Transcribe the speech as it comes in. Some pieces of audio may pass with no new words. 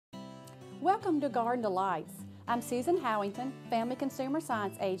Welcome to Garden Delights. I'm Susan Howington, Family Consumer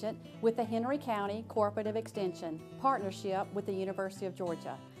Science Agent with the Henry County Cooperative Extension Partnership with the University of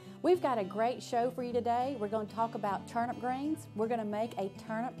Georgia. We've got a great show for you today. We're going to talk about turnip greens. We're going to make a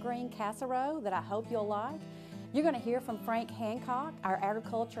turnip green casserole that I hope you'll like. You're going to hear from Frank Hancock, our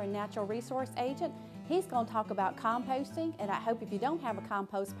Agriculture and Natural Resource Agent. He's going to talk about composting, and I hope if you don't have a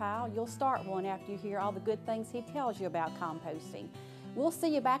compost pile, you'll start one after you hear all the good things he tells you about composting. We'll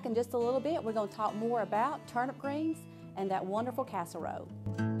see you back in just a little bit. We're going to talk more about turnip greens and that wonderful casserole.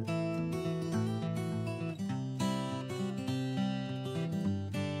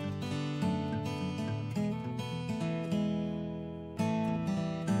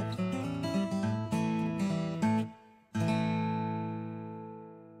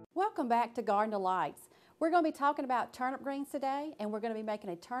 Welcome back to Garden Delights. We're going to be talking about turnip greens today, and we're going to be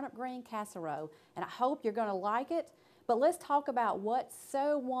making a turnip green casserole, and I hope you're going to like it. But let's talk about what's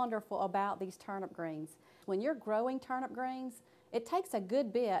so wonderful about these turnip greens. When you're growing turnip greens, it takes a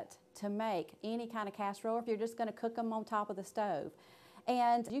good bit to make any kind of casserole if you're just going to cook them on top of the stove.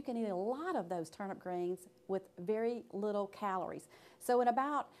 And you can eat a lot of those turnip greens with very little calories. So in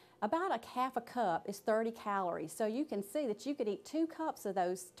about a half a cup is 30 calories. So you can see that you could eat 2 cups of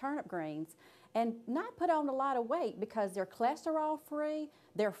those turnip greens and not put on a lot of weight because they're cholesterol free,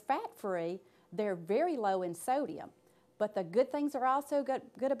 they're fat free, they're very low in sodium. But the good things are also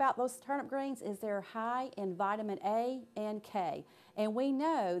good about those turnip greens is they're high in vitamin A and K. And we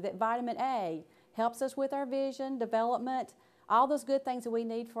know that vitamin A helps us with our vision, development, all those good things that we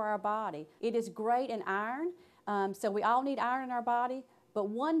need for our body. It is great in iron, so we all need iron in our body. But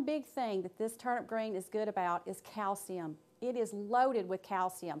one big thing that this turnip green is good about is calcium. It is loaded with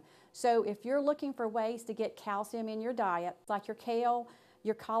calcium. So if you're looking for ways to get calcium in your diet, like your kale,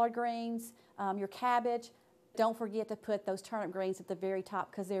 your collard greens, your cabbage, don't forget to put those turnip greens at the very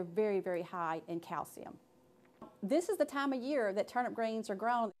top because they're very, very high in calcium. This is the time of year that turnip greens are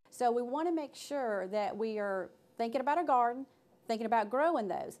grown, so we want to make sure that we are thinking about our garden, thinking about growing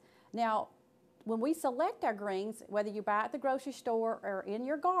those. Now, when we select our greens, whether you buy at the grocery store or in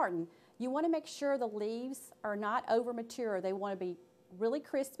your garden, you want to make sure the leaves are not over mature. They want to be really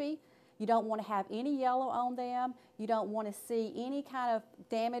crispy. You don't want to have any yellow on them. You don't want to see any kind of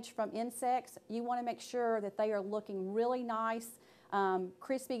damage from insects. You want to make sure that they are looking really nice,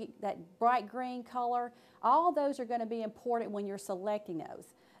 crispy, that bright green color. All those are going to be important when you're selecting those.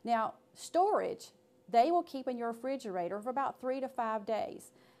 Now, storage, they will keep in your refrigerator for about 3 to 5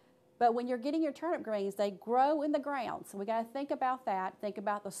 days. But when you're getting your turnip greens, they grow in the ground. So we got to think about that. Think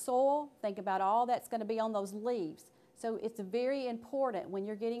about the soil. Think about all that's going to be on those leaves. So it's very important when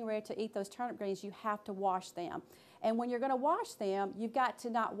you're getting ready to eat those turnip greens, you have to wash them. And when you're going to wash them, you've got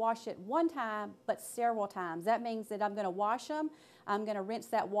to not wash it one time, but several times. That means that I'm going to wash them, I'm going to rinse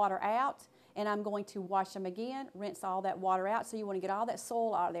that water out, and I'm going to wash them again, rinse all that water out. So you want to get all that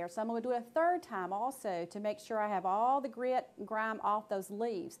soil out of there. So I'm going to do it a third time also to make sure I have all the grit and grime off those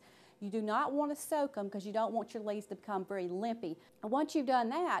leaves. You do not want to soak them because you don't want your leaves to become very limpy. And once you've done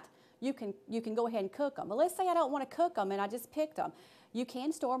that, you can go ahead and cook them. But let's say I don't want to cook them and I just picked them. You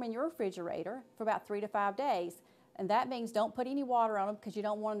can store them in your refrigerator for about 3 to 5 days. And that means don't put any water on them because you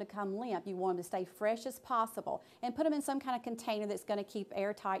don't want them to become limp. You want them to stay fresh as possible. And put them in some kind of container that's going to keep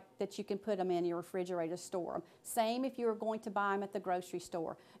airtight that you can put them in your refrigerator to store them. Same if you're going to buy them at the grocery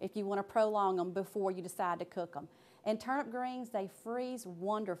store, if you want to prolong them before you decide to cook them. And turnip greens, they freeze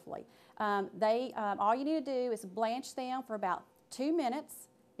wonderfully. All you need to do is blanch them for about 2 minutes.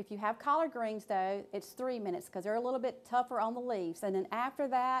 If you have collard greens, though, it's 3 minutes because they're a little bit tougher on the leaves. And then after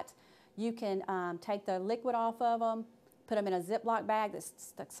that, you can take the liquid off of them, put them in a Ziploc bag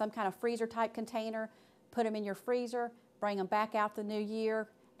that's some kind of freezer-type container, put them in your freezer, bring them back out the new year,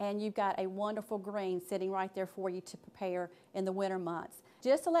 and you've got a wonderful green sitting right there for you to prepare in the winter months.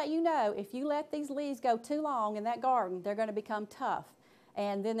 Just to let you know, if you let these leaves go too long in that garden, they're going to become tough.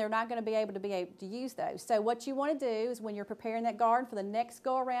 And then they're not going to be able to use those. So what you want to do is when you're preparing that garden for the next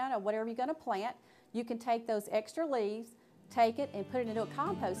go around or whatever you're going to plant, you can take those extra leaves, take it and put it into a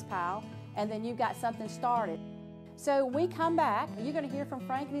compost pile, and then you've got something started. So we come back, you're going to hear from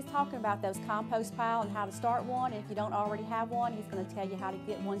Frank, and he's talking about those compost piles and how to start one. And if you don't already have one, he's going to tell you how to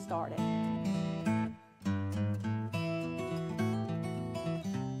get one started.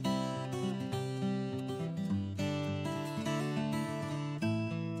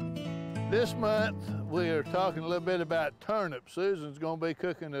 This month we are talking a little bit about turnips. Susan's going to be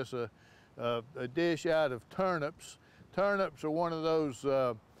cooking us a dish out of turnips. Turnips are one of those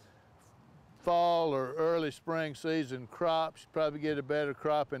fall or early spring season crops. You probably get a better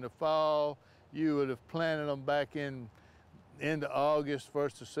crop in the fall. You would have planted them back in into August,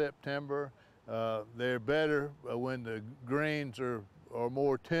 1st of September. They're better when the greens are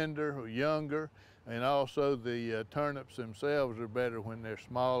more tender or younger, and also the turnips themselves are better when they're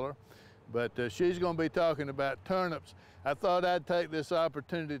smaller. But she's going to be talking about turnips. I thought I'd take this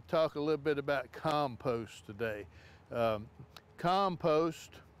opportunity to talk a little bit about compost today.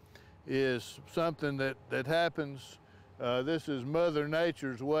 Compost is something that happens. This is Mother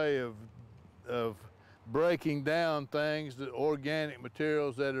Nature's way of breaking down things, the organic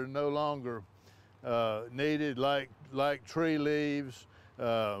materials that are no longer needed, like tree leaves,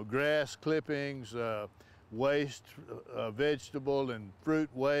 grass clippings, waste, vegetable and fruit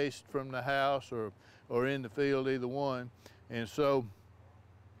waste from the house or in the field, either one. And so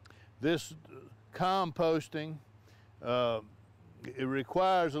this composting, it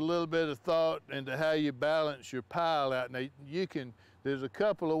requires a little bit of thought into how you balance your pile out. Now there's a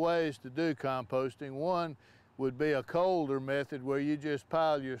couple of ways to do composting. One would be a colder method where you just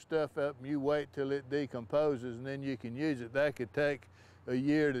pile your stuff up and you wait till it decomposes and then you can use it. That could take a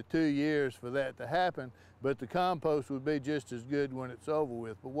year to 2 years for that to happen, but the compost would be just as good when it's over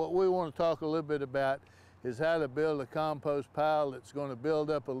with. But what we want to talk a little bit about is how to build a compost pile that's going to build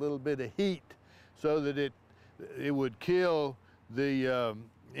up a little bit of heat so that it would kill the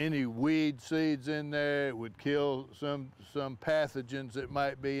any weed seeds in there. It would kill some pathogens that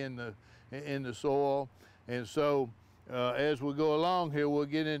might be in the soil. And so as we go along here, we'll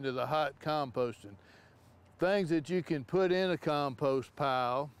get into the hot composting. Things that you can put in a compost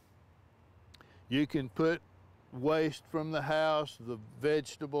pile: you can put waste from the house, the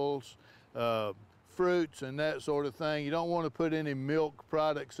vegetables, fruits and that sort of thing. You don't want to put any milk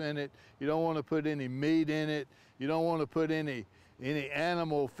products in it. You don't want to put any meat in it. You don't want to put any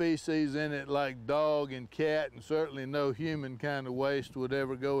animal feces in it, like dog and cat, and certainly no human kind of waste would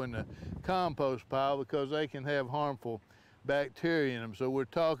ever go in the compost pile because they can have harmful bacteria in them. So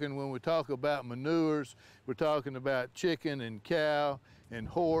when we talk about manures, we're talking about chicken and cow and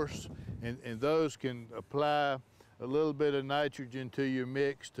horse, and those can apply a little bit of nitrogen to your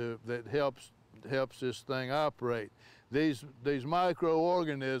mix that helps this thing operate. These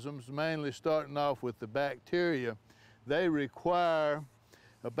microorganisms, mainly starting off with the bacteria, they require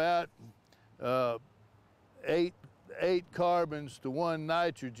about 8 carbons to 1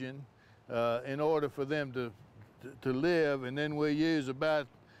 nitrogen in order for them to live, and then we use about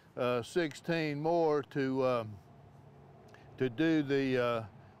 16 more to do the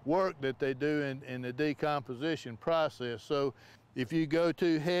work that they do in the decomposition process. So if you go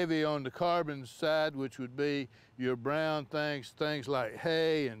too heavy on the carbon side, which would be your brown things like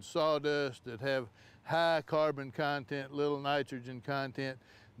hay and sawdust that have high carbon content, little nitrogen content,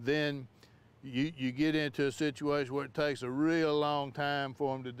 then you get into a situation where it takes a real long time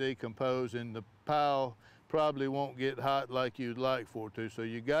for them to decompose, and the pile probably won't get hot like you'd like for it to. So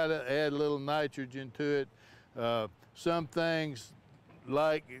you got to add a little nitrogen to it. Some things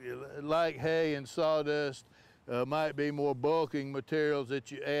like hay and sawdust might be more bulking materials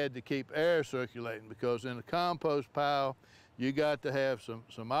that you add to keep air circulating, because in a compost pile you got to have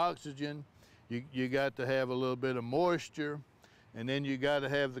some oxygen, you got to have a little bit of moisture, and then you got to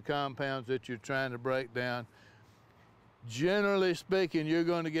have the compounds that you're trying to break down. Generally speaking, you're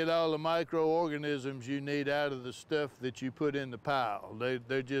going to get all the microorganisms you need out of the stuff that you put in the pile.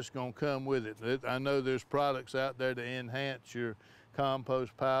 They're just going to come with it. I know there's products out there to enhance your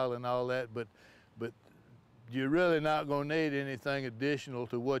compost pile and all that, but you're really not going to need anything additional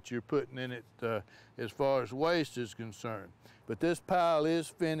to what you're putting in it as far as waste is concerned. But this pile is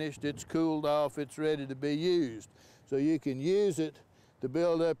finished, it's cooled off, it's ready to be used. So you can use it to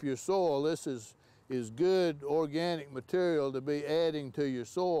build up your soil. This is good organic material to be adding to your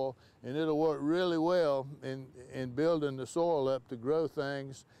soil, and it'll work really well in building the soil up to grow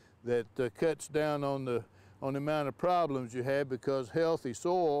things that cuts down on the amount of problems you have, because healthy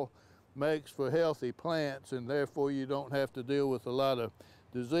soil makes for healthy plants, and therefore you don't have to deal with a lot of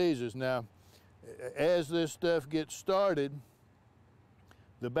diseases. Now, as this stuff gets started,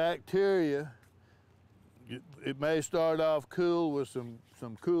 the bacteria, it may start off cool with some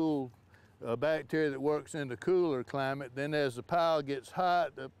cool bacteria that works in the cooler climate. Then as the pile gets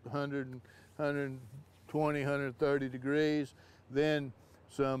hot, up 100, 120, 130 degrees, then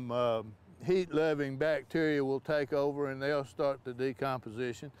some heat-loving bacteria will take over and they'll start the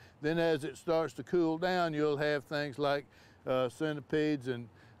decomposition. Then as it starts to cool down, you'll have things like centipedes and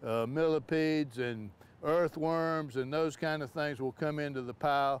millipedes and earthworms, and those kind of things will come into the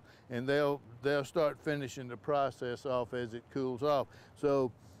pile, and they'll start finishing the process off as it cools off.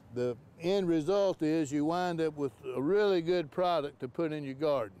 So the end result is you wind up with a really good product to put in your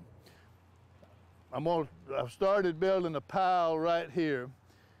garden. I've started building a pile right here,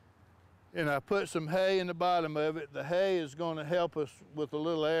 and I put some hay in the bottom of it. The hay is going to help us with a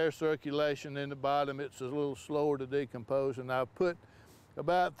little air circulation in the bottom. It's a little slower to decompose, and I've put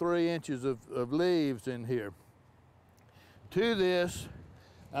about 3 inches of leaves in here. To this,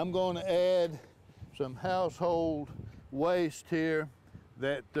 I'm going to add some household waste here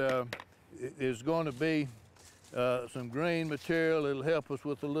that is going to be some green material. It'll help us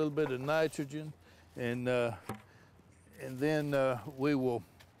with a little bit of nitrogen, and then we'll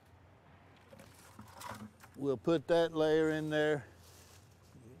put that layer in there.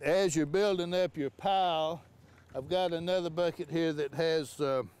 As you're building up your pile, I've got another bucket here that has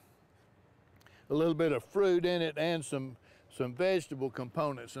a little bit of fruit in it and some vegetable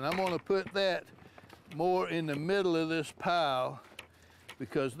components, and I'm going to put that more in the middle of this pile,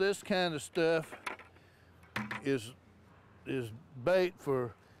 because this kind of stuff is bait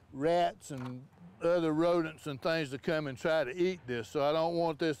for rats and other rodents and things to come and try to eat this. So I don't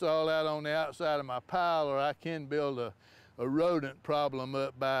want this all out on the outside of my pile, or I can build a rodent problem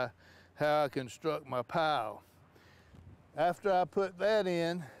up by how I construct my pile. After I put that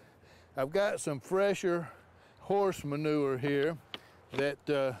in, I've got some fresher horse manure here that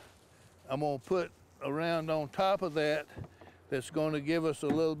I'm going to put around on top of that. That's going to give us a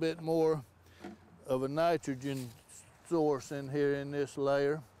little bit more of a nitrogen source in here in this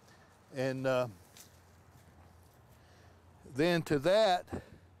layer. And then to that,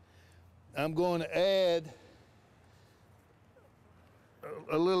 I'm going to add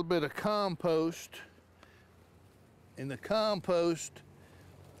a little bit of compost. And the compost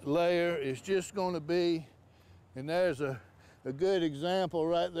layer is just going to be, and there's a good example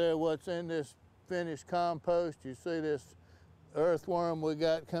right there what's in this finished compost. You see this earthworm we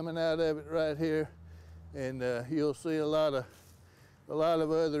got coming out of it right here, and you'll see a lot of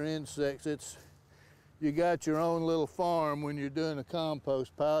other insects. You got your own little farm when you're doing a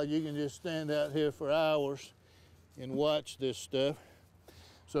compost pile. You can just stand out here for hours and watch this stuff.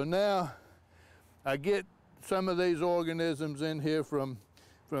 So now I get some of these organisms in here from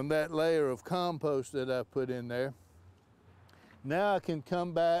that layer of compost that I put in there. Now I can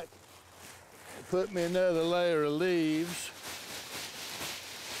come back, put me another layer of leaves.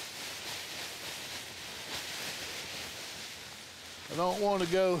 I don't want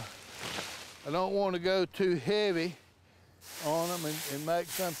to go too heavy on them and make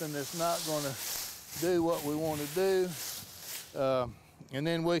something that's not going to do what we want to do. And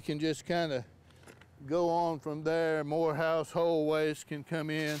then we can just kind of go on from there. More household waste can come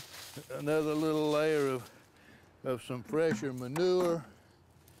in. Another little layer of some fresher manure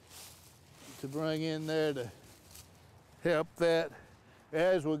to bring in there to help that.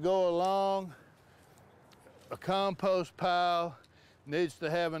 As we go along, a compost pile needs to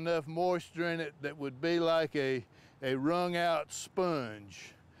have enough moisture in it that would be like a wrung out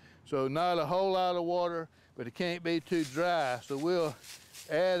sponge. So not a whole lot of water, but it can't be too dry. So we'll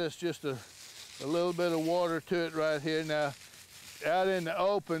add us just a little bit of water to it right here. Now, out in the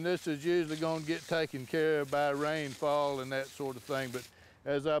open, this is usually going to get taken care of by rainfall and that sort of thing. But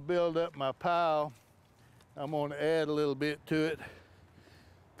as I build up my pile, I'm going to add a little bit to it.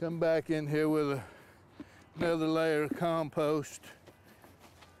 Come back in here with another layer of compost.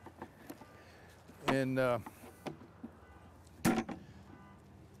 And now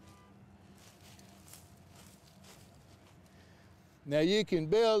you can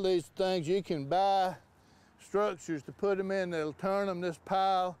build these things, you can buy structures to put them in that'll turn them. This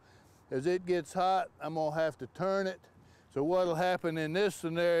pile, as it gets hot, I'm gonna have to turn it. So what'll happen in this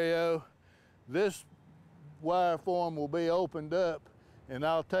scenario, this wire form will be opened up, and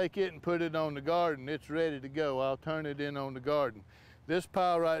I'll take it and put it on the garden. It's ready to go. I'll turn it in on the garden. This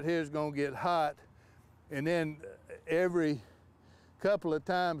pile right here is gonna get hot, and then every couple of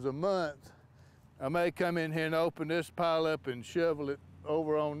times a month, I may come in here and open this pile up and shovel it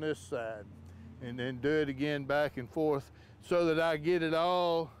over on this side, and then do it again back and forth so that I get it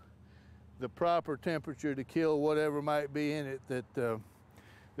all the proper temperature to kill whatever might be in it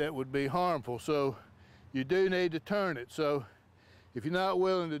that would be harmful. So you do need to turn it. So if you're not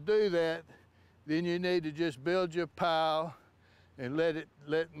willing to do that, then you need to just build your pile and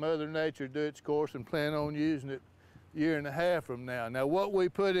let Mother Nature do its course, and plan on using it a year and a half from now. Now what we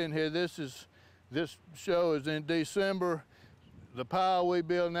put in here, this show is in December. The pile we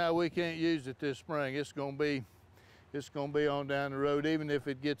build now, we can't use it this spring. It's gonna be on down the road. Even if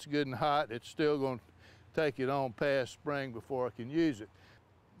it gets good and hot, it's still gonna take it on past spring before I can use it.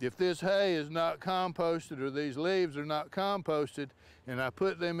 If this hay is not composted, or these leaves are not composted, and I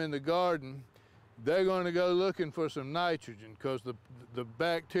put them in the garden, they're going to go looking for some nitrogen because the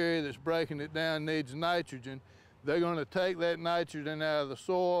bacteria that's breaking it down needs nitrogen. They're going to take that nitrogen out of the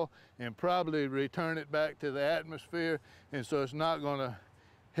soil and probably return it back to the atmosphere, and so it's not going to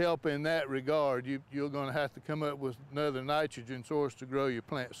help in that regard. You're going to have to come up with another nitrogen source to grow your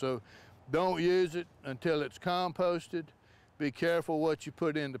plant. So don't use it until it's composted. Be careful what you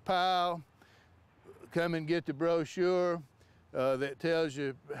put in the pile. Come and get the brochure that tells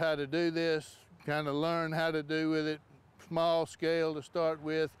you how to do this, kind of learn how to do with it, small scale to start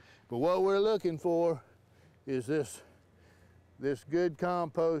with. But what we're looking for is this good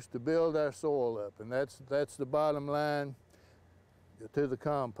compost to build our soil up, and that's the bottom line to the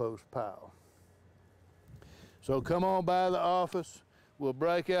compost pile. So come on by the office, we'll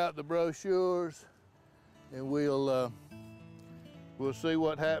break out the brochures, and we'll see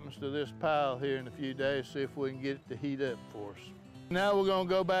what happens to this pile here in a few days, see if we can get it to heat up for us. Now we're going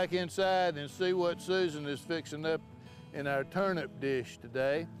to go back inside and see what Susan is fixing up in our turnip dish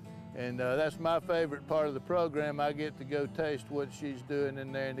today. And that's my favorite part of the program. I get to go taste what she's doing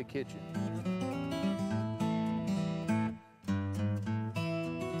in there in the kitchen.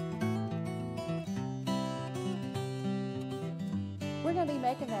 We're going to be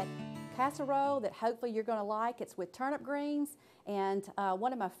making that casserole that hopefully you're going to like. It's with turnip greens, and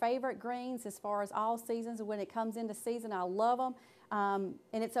one of my favorite greens as far as all seasons. When it comes into season, I love them.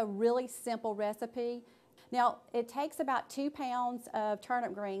 And it's a really simple recipe. Now, it takes about 2 pounds of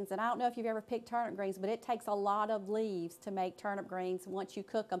turnip greens, and I don't know if you've ever picked turnip greens, but it takes a lot of leaves to make turnip greens once you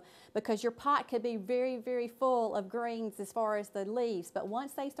cook them, because your pot could be very, very full of greens as far as the leaves, but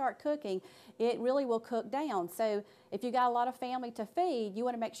once they start cooking, it really will cook down. So if you got a lot of family to feed, you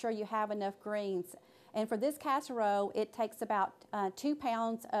want to make sure you have enough greens. And for this casserole, it takes about 2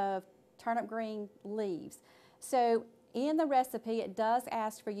 pounds of turnip green leaves. So in the recipe, it does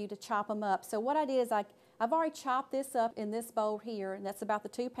ask for you to chop them up. So what I did is I've already chopped this up in this bowl here, and that's about the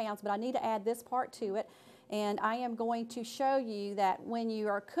 2 pounds, but I need to add this part to it. And I am going to show you that when you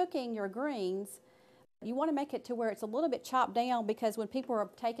are cooking your greens, you want to make it to where it's a little bit chopped down, because when people are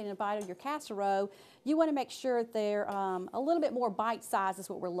taking a bite of your casserole, you want to make sure they're a little bit more bite size is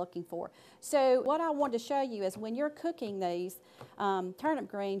what we're looking for. So what I wanted to show you is when you're cooking these turnip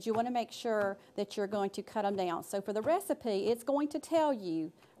greens, you want to make sure that you're going to cut them down. So for the recipe, it's going to tell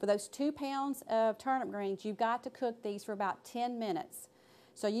you for those 2 pounds of turnip greens, you've got to cook these for about 10 minutes.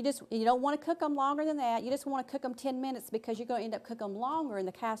 So you don't want to cook them longer than that. You just want to cook them 10 minutes, because you're going to end up cooking them longer in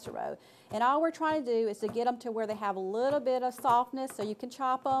the casserole. And all we're trying to do is to get them to where they have a little bit of softness so you can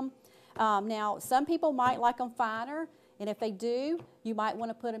chop them. Now, some people might like them finer, and if they do, you might want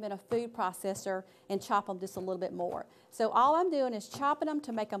to put them in a food processor and chop them just a little bit more. So all I'm doing is chopping them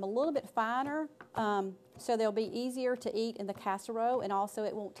to make them a little bit finer, so they'll be easier to eat in the casserole, and also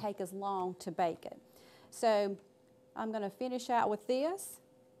it won't take as long to bake it. So I'm going to finish out with this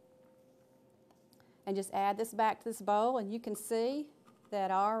and just add this back to this bowl, and you can see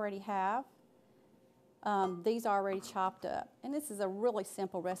that I already have these already chopped up. And this is a really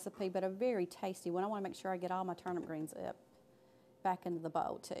simple recipe, but a very tasty one. I want to make sure I get all my turnip greens up back into the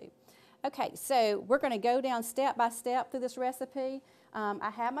bowl too. Okay, so we're going to go down step by step through this recipe. I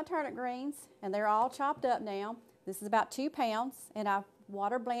have my turnip greens, and they're all chopped up now. This is about 2 pounds, and I've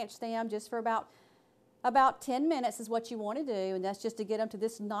water blanched them just for about 10 minutes is what you want to do, and that's just to get them to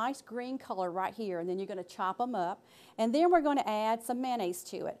this nice green color right here. And then you're going to chop them up, and then we're going to add some mayonnaise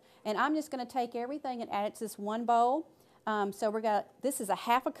to it. And I'm just going to take everything and add it to this one bowl. So this is a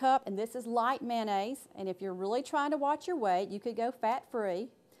 ½ a cup, and this is light mayonnaise. And if you're really trying to watch your weight, you could go fat-free.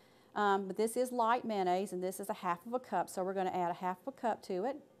 But this is light mayonnaise, and this is a ½ of a cup. So we're going to add a ½ a cup to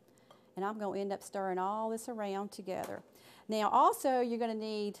it, and I'm going to end up stirring all this around together. Now, also, you're going to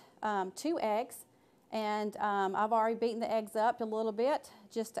need 2 eggs. And I've already beaten the eggs up a little bit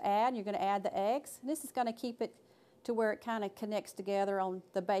just to add. You're going to add the eggs. And this is going to keep it to where it kind of connects together on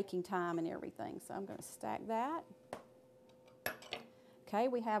the baking time and everything. So I'm going to stack that. Okay,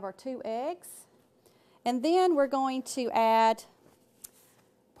 we have our 2 eggs. And then we're going to add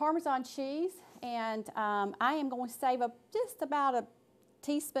Parmesan cheese. And I am going to save up just about a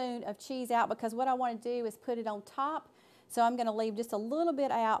teaspoon of cheese out, because what I want to do is put it on top. So I'm going to leave just a little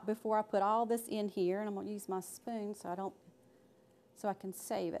bit out before I put all this in here, and I'm going to use my spoon so I can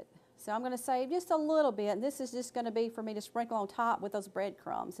save it. So I'm going to save just a little bit, and this is just going to be for me to sprinkle on top with those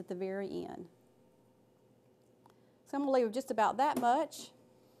breadcrumbs at the very end. So I'm going to leave just about that much.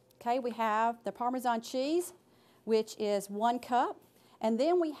 Okay, we have the Parmesan cheese, which is 1 cup, and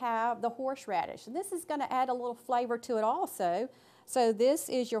then we have the horseradish, and this is going to add a little flavor to it also. So this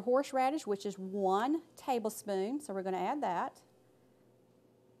is your horseradish, which is 1 tablespoon. So we're going to add that.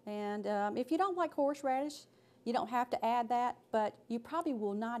 And if you don't like horseradish, you don't have to add that, but you probably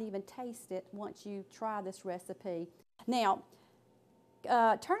will not even taste it once you try this recipe. Now,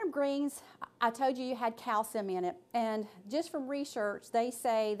 turnip greens, I told you had calcium in it, and just from research, they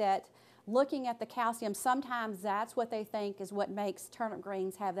say that looking at the calcium, sometimes that's what they think is what makes turnip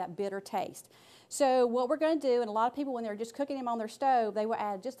greens have that bitter taste. So what we're going to do, and a lot of people when they're just cooking them on their stove, they will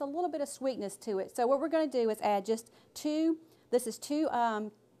add just a little bit of sweetness to it. So what we're going to do is add just two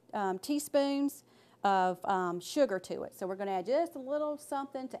teaspoons of sugar to it. So we're going to add just a little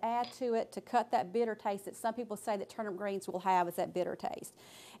something to add to it to cut that bitter taste that some people say that turnip greens will have, is that bitter taste.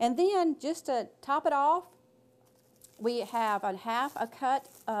 And then just to top it off, we have a half a cut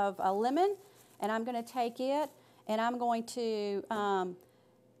of a lemon, and I'm going to take it and I'm going to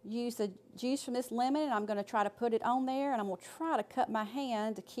use the juice from this lemon, and I'm going to try to put it on there, and I'm going to try to cut my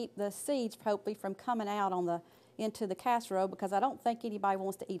hand to keep the seeds hopefully from coming out on into the casserole, because I don't think anybody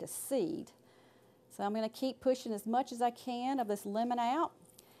wants to eat a seed. So I'm going to keep pushing as much as I can of this lemon out.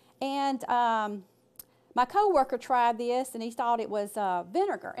 And my coworker tried this, and he thought it was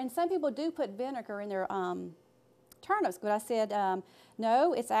vinegar. And some people do put vinegar in their turnips, but I said,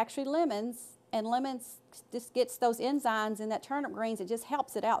 no, it's actually lemons. And lemons just gets those enzymes in that turnip greens. It just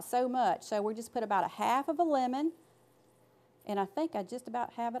helps it out so much. So we just put about a half of a lemon. And I think I just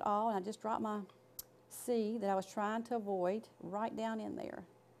about have it all. And I just dropped my seed that I was trying to avoid right down in there.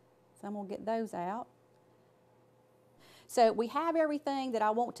 So I'm going to get those out. So we have everything that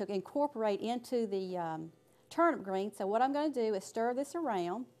I want to incorporate into the turnip green. So what I'm going to do is stir this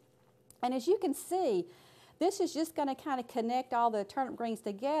around. And as you can see, this is just going to kind of connect all the turnip greens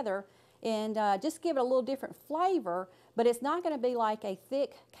together and just give it a little different flavor, but it's not going to be like a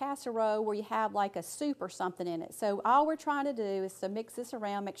thick casserole where you have like a soup or something in it. So all we're trying to do is to mix this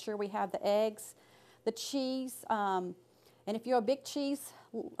around, make sure we have the eggs, the cheese, and if you're a big cheese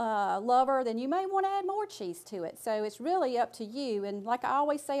lover, then you may want to add more cheese to it. So it's really up to you. And like I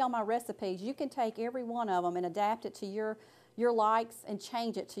always say on my recipes, you can take every one of them and adapt it to your likes and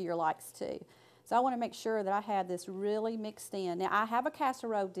change it to your likes too. So I want to make sure that I have this really mixed in. Now I have a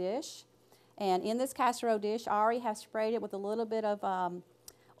casserole dish, and in this casserole dish I already have sprayed it with a little bit of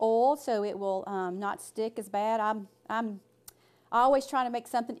oil so it will not stick as bad. I'm always trying to make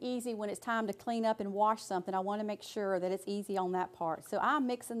something easy when it's time to clean up and wash something. I want to make sure that it's easy on that part. So I'm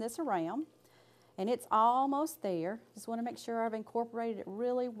mixing this around, and it's almost there. Just want to make sure I've incorporated it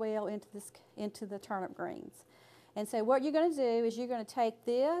really well into the turnip greens. And so what you're going to do is you're going to take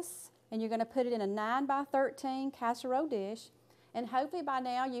this and you're going to put it in a 9x13 casserole dish. And hopefully by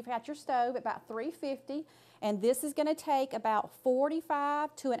now you've got your stove at about 350, and this is going to take about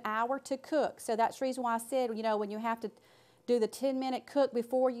 45 to an hour to cook. So that's the reason why I said, you know, when you have to do the 10-minute cook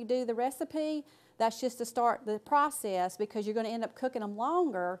before you do the recipe, that's just to start the process, because you're going to end up cooking them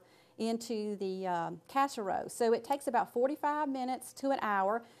longer into the casserole. So it takes about 45 minutes to an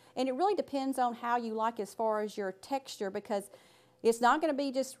hour, and it really depends on how you like as far as your texture, because it's not going to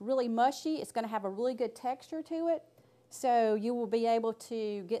be just really mushy. It's going to have a really good texture to it, so you will be able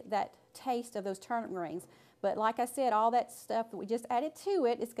to get that taste of those turnip greens. But like I said, all that stuff that we just added to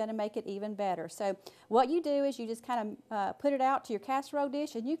it is going to make it even better. So what you do is you just kind of put it out to your casserole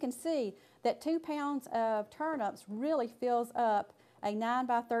dish, and you can see that 2 pounds of turnips really fills up a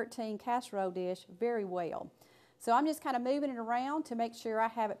 9x13 casserole dish very well. So I'm just kind of moving it around to make sure I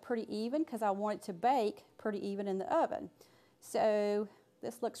have it pretty even, because I want it to bake pretty even in the oven. So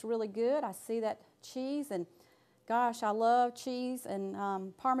this looks really good. I see that cheese, and gosh, I love cheese and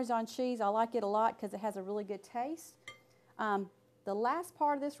Parmesan cheese. I like it a lot because it has a really good taste. The last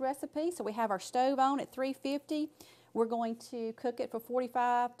part of this recipe, so we have our stove on at 350. We're going to cook it for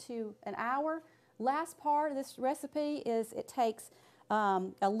 45 to an hour. Last part of this recipe is it takes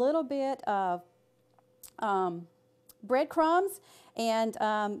a little bit of breadcrumbs, and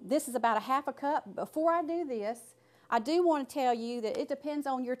this is about a half a cup. Before I do this, I do want to tell you that it depends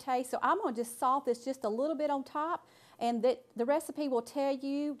on your taste, so I'm going to just salt this just a little bit on top, and that the recipe will tell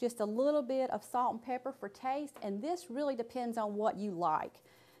you just a little bit of salt and pepper for taste, and this really depends on what you like.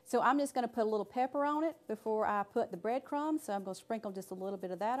 So I'm just going to put a little pepper on it before I put the breadcrumbs, so I'm going to sprinkle just a little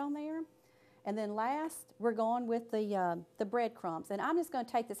bit of that on there. And then last, we're going with the breadcrumbs, and I'm just going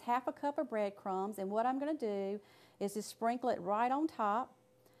to take this half a cup of breadcrumbs, and what I'm going to do is just sprinkle it right on top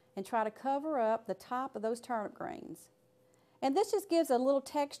and try to cover up the top of those turnip greens. And this just gives a little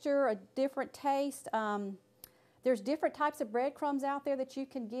texture, a different taste. There's different types of breadcrumbs out there that you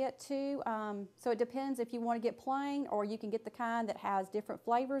can get too. So it depends if you want to get plain, or you can get the kind that has different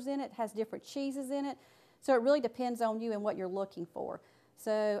flavors in it, has different cheeses in it. So it really depends on you and what you're looking for.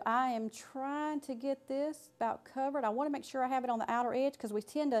 So I am trying to get this about covered. I want to make sure I have it on the outer edge because we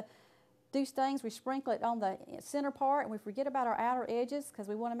tend to do things, we sprinkle it on the center part and we forget about our outer edges because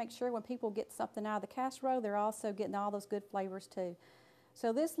we want to make sure when people get something out of the casserole, they're also getting all those good flavors too.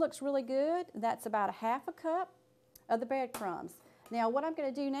 So this looks really good. That's about a half a cup of the breadcrumbs. Now what I'm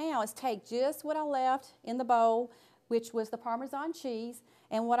going to do now is take just what I left in the bowl, which was the Parmesan cheese,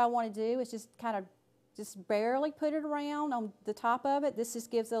 and what I want to do is just kind of barely put it around on the top of it. This just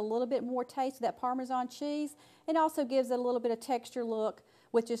gives it a little bit more taste of that Parmesan cheese and also gives it a little bit of texture look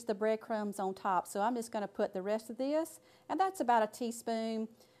with just the breadcrumbs on top. So I'm just going to put the rest of this, and that's about a teaspoon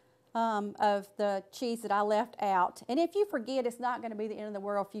of the cheese that I left out. And if you forget, it's not going to be the end of the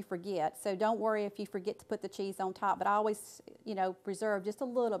world if you forget. So don't worry if you forget to put the cheese on top, but I always, reserve just a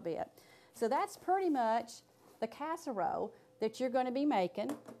little bit. So that's pretty much the casserole that you're going to be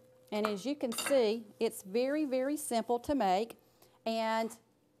making. And as you can see, it's very, very simple to make, and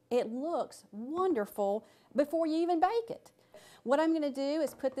it looks wonderful before you even bake it. What I'm going to do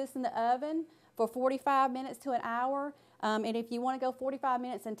is put this in the oven for 45 minutes to an hour. And if you want to go 45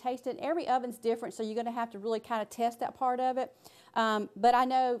 minutes and taste it, every oven's different, so you're going to have to really kind of test that part of it. But I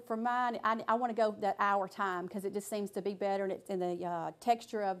know for mine, I want to go that hour time because it just seems to be better, and the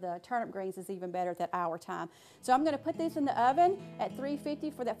texture of the turnip greens is even better at that hour time. So I'm going to put these in the oven at 350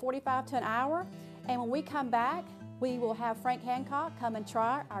 for that 45 to an hour. And when we come back, we will have Frank Hancock come and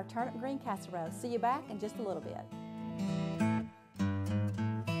try our turnip green casserole. See you back in just a little bit.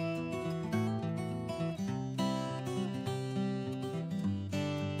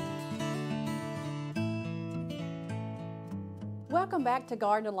 Welcome back to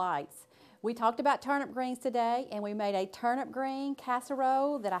Garden Delights. We talked about turnip greens today, and we made a turnip green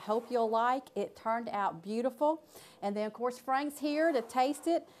casserole that I hope you'll like. It turned out beautiful. And then of course Frank's here to taste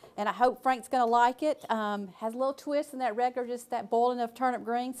it, and I hope Frank's going to like it. Has a little twist in that regular, just that boiling of turnip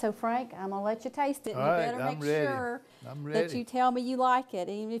greens. So Frank, I'm going to let you taste it. All right, you better I'm make ready. sure I'm ready. that you tell me you like it.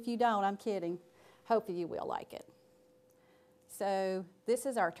 Even if you don't, I'm kidding. Hopefully you will like it. So this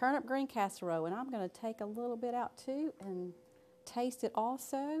is our turnip green casserole, and I'm going to take a little bit out too and taste it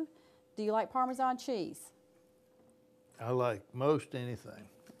also. Do you like Parmesan cheese? I like most anything.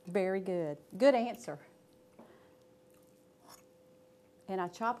 Very good. Good answer. And I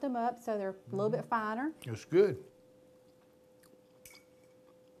chopped them up so they're a little bit finer. It's good.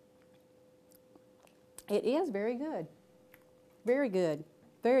 It is very good. Very good.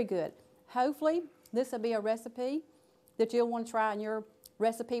 Very good. Hopefully this will be a recipe that you'll want to try in your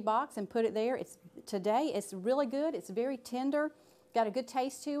recipe box and put it there. Today it's really good. It's very tender. Got a good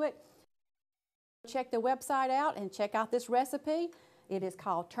taste to it. Check the website out and check out this recipe. It is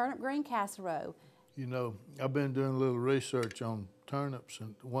called Turnip Green Casserole. You know, I've been doing a little research on turnips,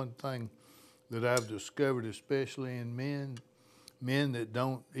 and one thing that I've discovered, especially in men that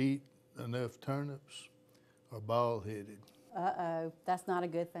don't eat enough turnips are bald-headed. Uh-oh, that's not a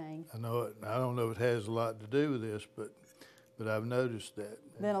good thing. I know it. I don't know if it has a lot to do with this, but I've noticed that.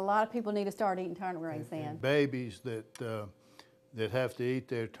 Then a lot of people need to start eating turnip greens then. And babies that have to eat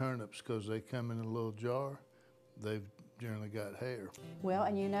their turnips because they come in a little jar, they've generally got hair. Well,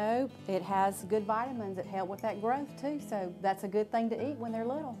 and you know, it has good vitamins that help with that growth too, so that's a good thing to eat when they're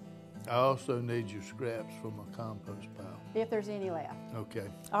little. I also need your scraps from a compost pile. If there's any left. Okay.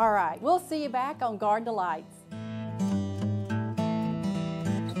 All right, we'll see you back on Garden Delights.